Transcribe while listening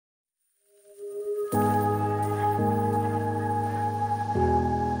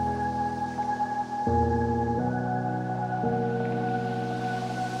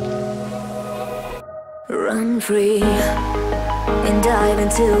run free and dive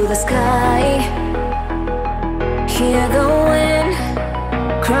into the sky. Hear the wind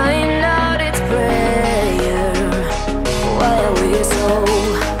crying out its prayer. Why are we so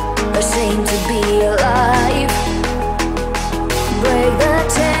ashamed to be alive? Break the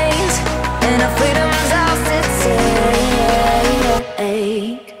chains and our freedom's ours to take.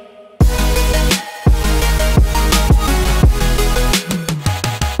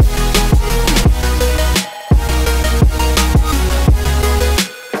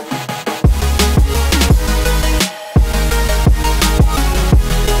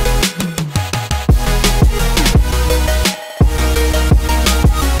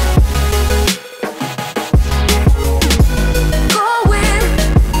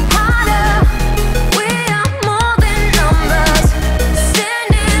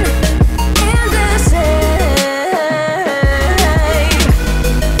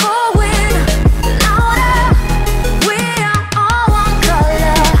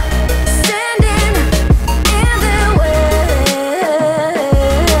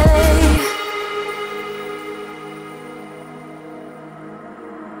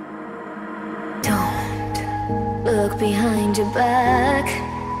 Look behind your back.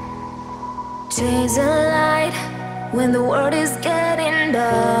 Chase a light when the world is getting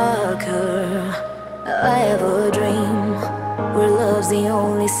darker. I have a dream where love's the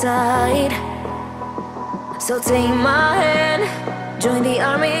only side. So take my hand, join the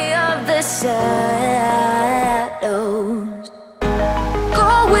army of the shadows.